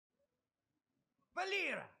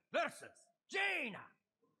Valera versus Jaina.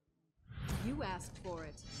 You asked for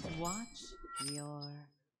it. Watch your...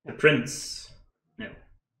 The prince. No.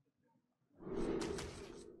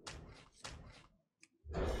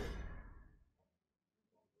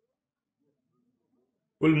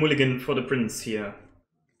 Full mulligan for the prince here.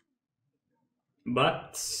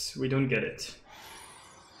 But we don't get it.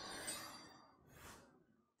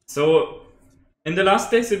 So, in the last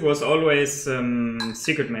days it was always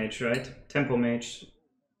Secret Mage, right? Tempo Mage.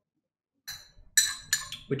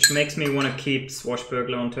 Which makes me want to keep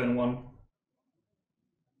Swashbuckler on turn 1.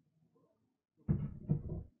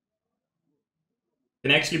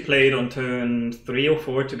 Can actually play it on turn 3 or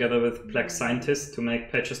 4 together with Black Scientist to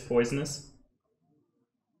make patches poisonous.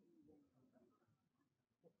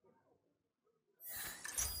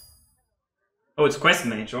 Oh, it's Quest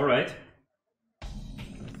Mage, alright.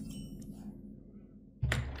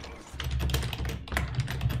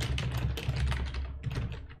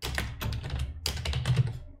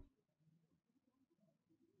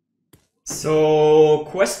 So,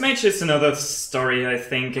 Quest Mage is another story, I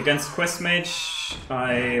think. Against Quest Mage,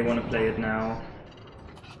 I want to play it now.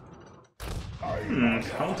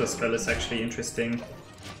 Counterspell is actually interesting.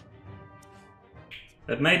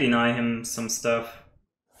 That may deny him some stuff.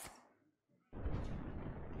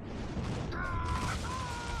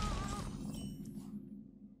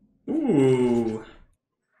 Ooh,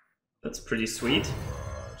 that's pretty sweet.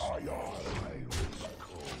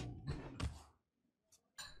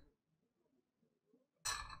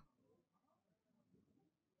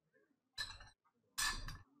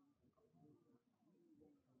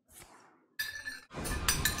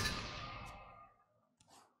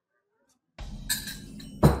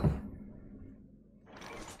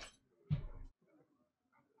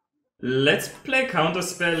 Let's play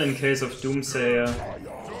Counterspell in case of Doomsayer.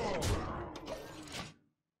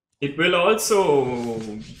 It will also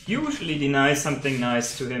usually deny something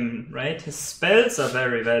nice to him, right? His spells are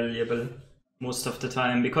very valuable most of the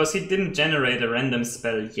time, because he didn't generate a random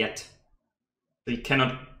spell yet. So he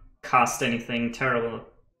cannot cast anything terrible.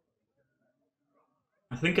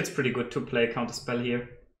 I think it's pretty good to play Counterspell here.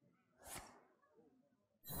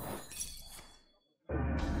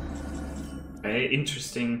 Okay,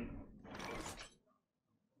 interesting.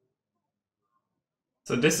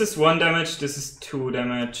 So this is 1 damage, this is 2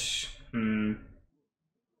 damage.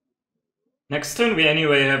 Next turn we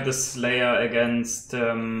anyway have the Slayer against...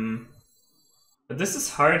 But this is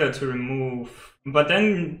harder to remove. But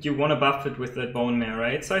then you want to buff it with that Bone Mare,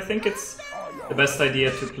 right? So I think it's the best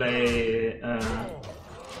idea to play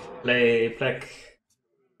play Black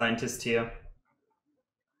Scientist here.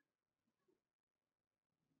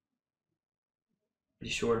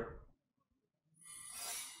 Pretty sure.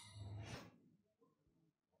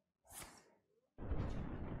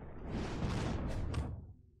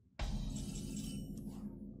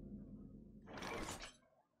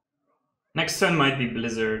 Next turn might be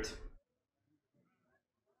Blizzard.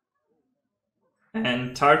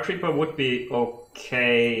 And Tar Creeper would be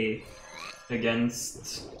okay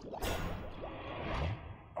against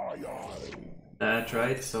that,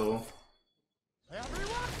 right? So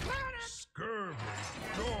Scurvy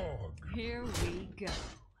dog. Here we go.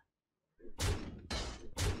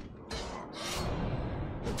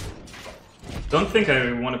 don't think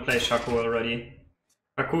I want to play Shaku already.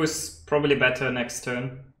 Shaku is probably better next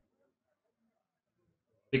turn.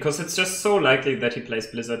 Because it's just so likely that he plays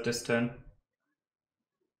Blizzard this turn.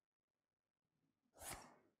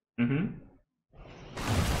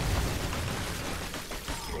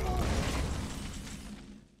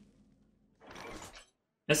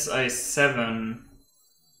 SI7.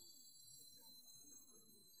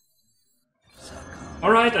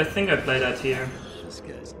 Alright, I think I play that here.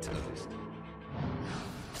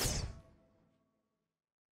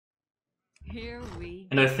 Here we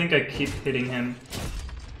And I think I keep hitting him.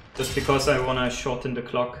 Just because I want to shorten the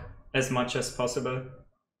clock as much as possible.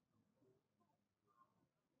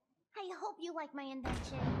 I hope you like my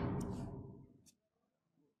invention.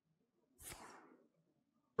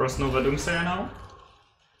 Frost Nova Doomsayer now?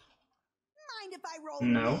 Mind if I roll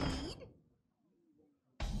No.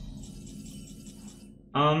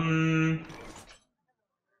 lead?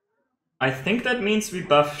 I think that means we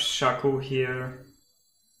buff Shaku here.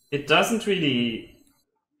 It doesn't really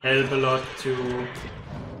help a lot to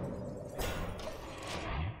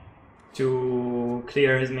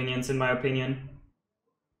clear his minions, in my opinion.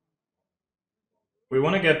 We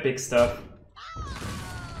want to get big stuff.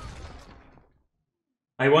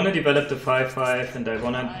 I want to develop the 5/5 and I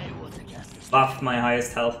want to buff my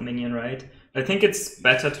highest health minion, right? I think it's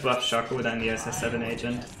better to buff Shaku than the SS7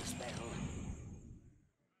 agent.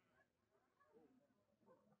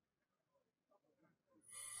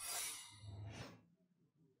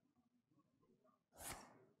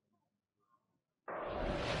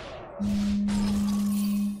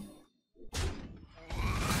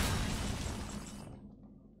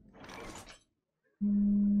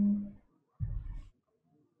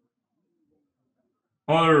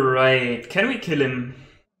 Alright, can we kill him?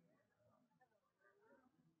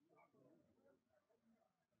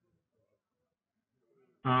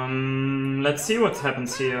 Let's see what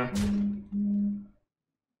happens here.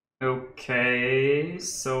 Okay,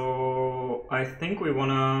 so I think we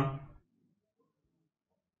wanna...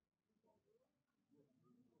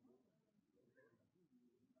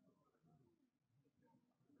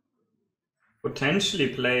 potentially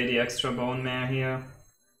play the extra bone mare here.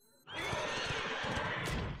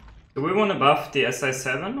 Do we want to buff the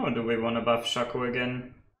SI7 or do we want to buff Shaco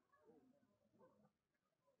again?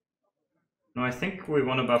 No, I think we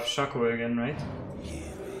want to buff Shaco again, right?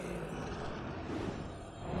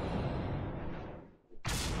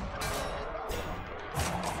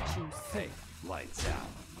 Hey, lights out.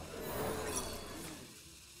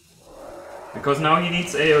 Because now he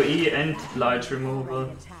needs AoE and blight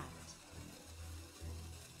removal.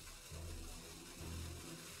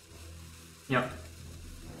 Yeah.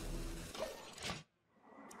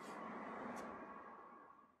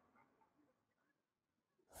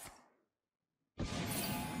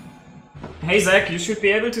 Hey Zach, you should be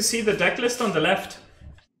able to see the deck list on the left.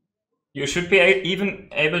 You should be even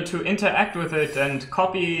able to interact with it and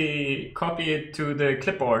copy it to the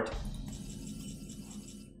clipboard.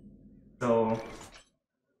 So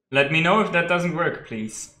let me know if that doesn't work,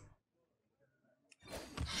 please.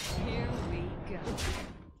 Here we go.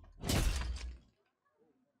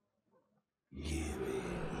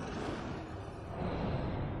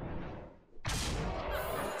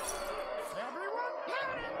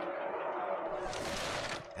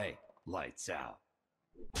 Hey, lights out.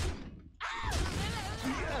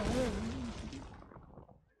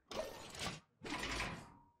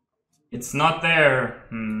 It's not there.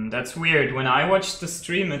 That's weird. When I watch the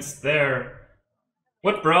stream, it's there.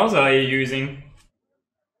 What browser are you using?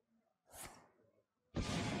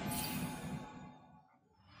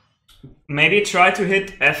 Maybe try to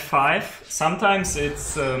hit F5. Sometimes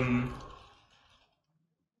it's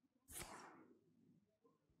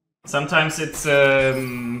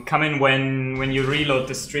coming when you reload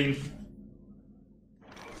the stream.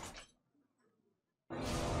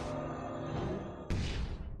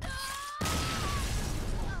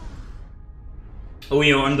 Oh,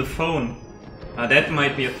 you're on the phone. That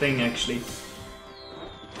might be a thing, actually.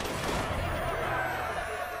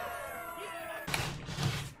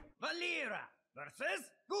 Valera versus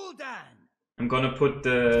Gul'dan. I'm gonna put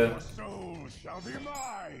the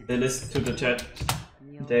list to the chat.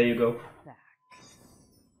 There you go. Back.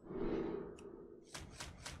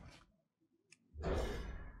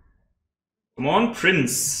 Come on,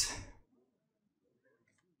 Prince.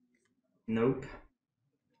 Nope.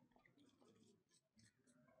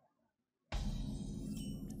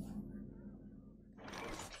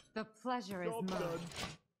 The pleasure is mine.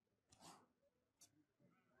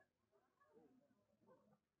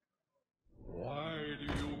 Why do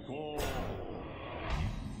you call?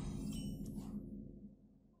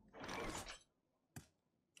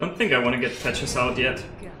 Don't think I want to get patches out yet.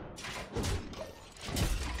 Go.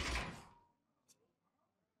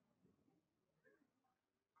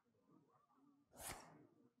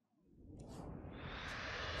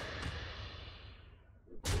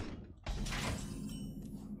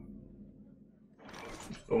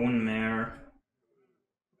 Bone mare.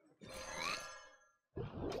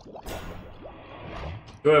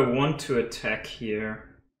 Do I want to attack here?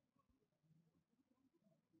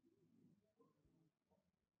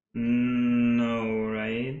 No,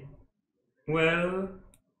 right? Well...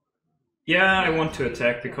 yeah, I want to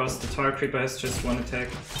attack because the Tar Creeper has just one attack.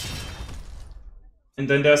 And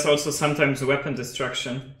then there's also sometimes weapon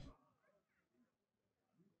destruction.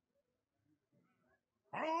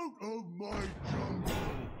 Out of my jungle.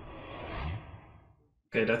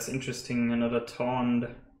 Okay, that's interesting, another taunt.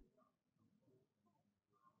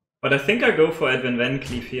 But I think I go for Advent Van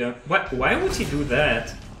Cleave here. Why would he do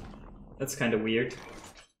that? That's kind of weird.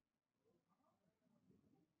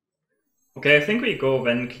 Okay, I think we go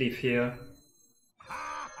Van Cleave here.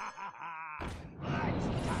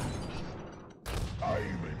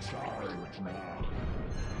 I'm in charge now.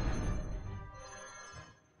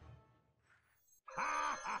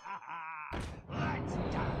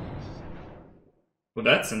 Well,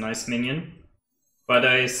 that's a nice minion. But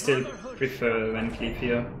I still prefer Van Cleave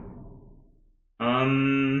here.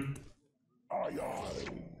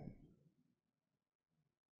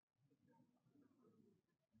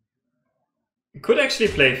 We could actually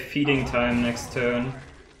play Feeding Time next turn.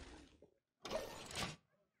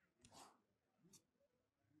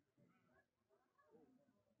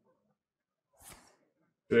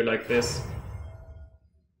 Do it like this.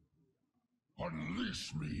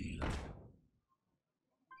 Unleash me.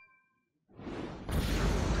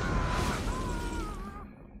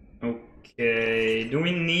 Okay, do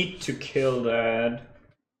we need to kill that?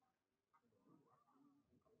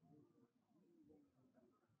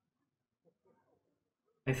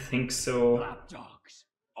 I think so. Lapdogs,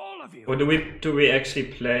 all of you. Or do we actually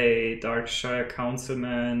play Darkshire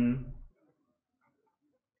Councilman?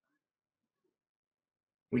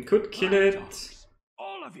 We could kill it Lapdogs,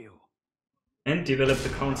 all of you. and develop the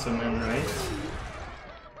Councilman, right?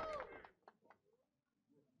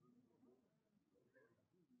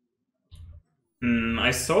 I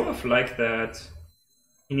sort of like that.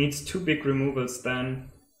 He needs 2 big removals then.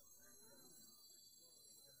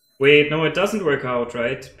 Wait, no, it doesn't work out,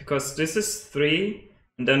 right? Because this is 3,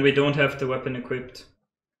 and then we don't have the weapon equipped.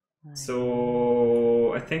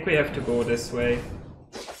 So I think we have to go this way.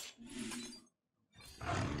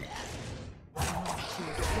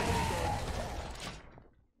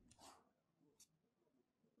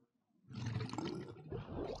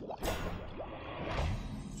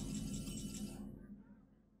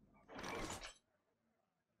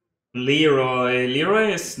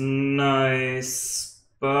 Leroy is nice,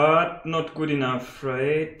 but not good enough,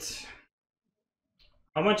 right?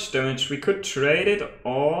 How much damage? We could trade it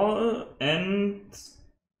all and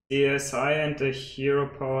the SI and the hero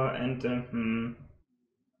power and the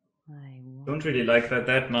don't really like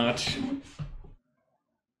that much.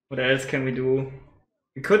 What else can we do?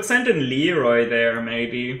 We could send in Leroy there,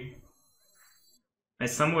 maybe. I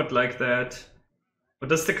somewhat like that. What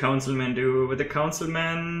does the Councilman do? With the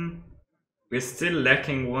Councilman, we're still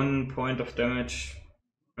lacking 1 point of damage,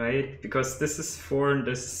 right? Because this is 4 and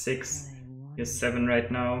this is 6. Here's 7 right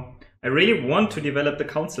now. I really want to develop the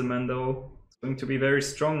Councilman though. It's going to be very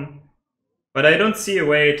strong. But I don't see a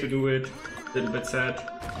way to do it. A little bit sad.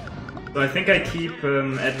 So I think I keep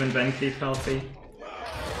Edwin Van Cleef healthy.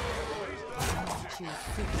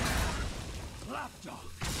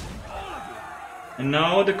 And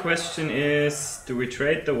now the question is, do we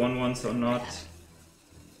trade the 1/1s or not?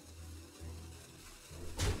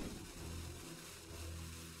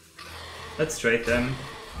 Let's trade them.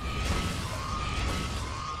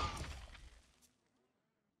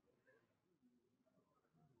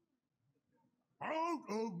 Out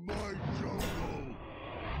of my jungle.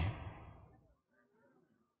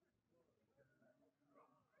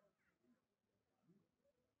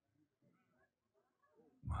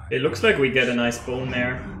 It looks like we get a nice bone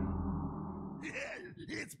mare.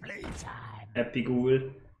 It's playtime. Happy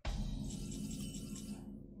Ghoul.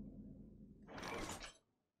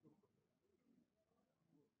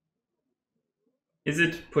 Is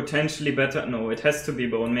it potentially better? No, it has to be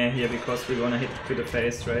bone mare here because we wanna hit to the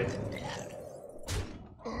face, right?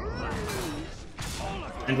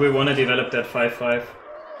 And we wanna develop that 5/5.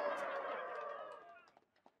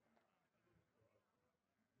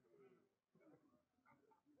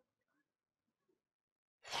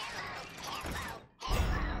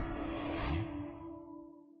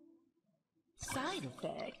 Side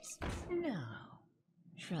effects? No.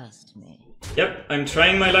 Trust me. Yep, I'm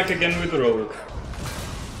trying my luck again with Rogue.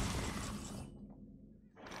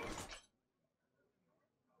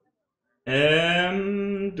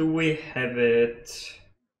 Do we have it?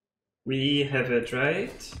 We have it,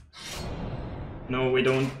 right? No, we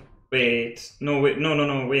don't. Wait. No,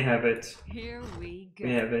 no, we have it. Here we go.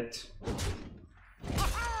 We have it.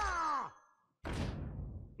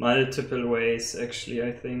 Multiple ways, actually,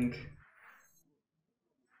 I think.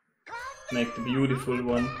 Make the beautiful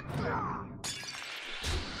one.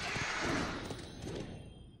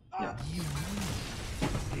 Yeah.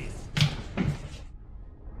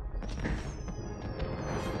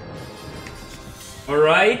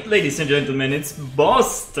 Alright, ladies and gentlemen, it's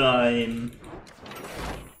boss time!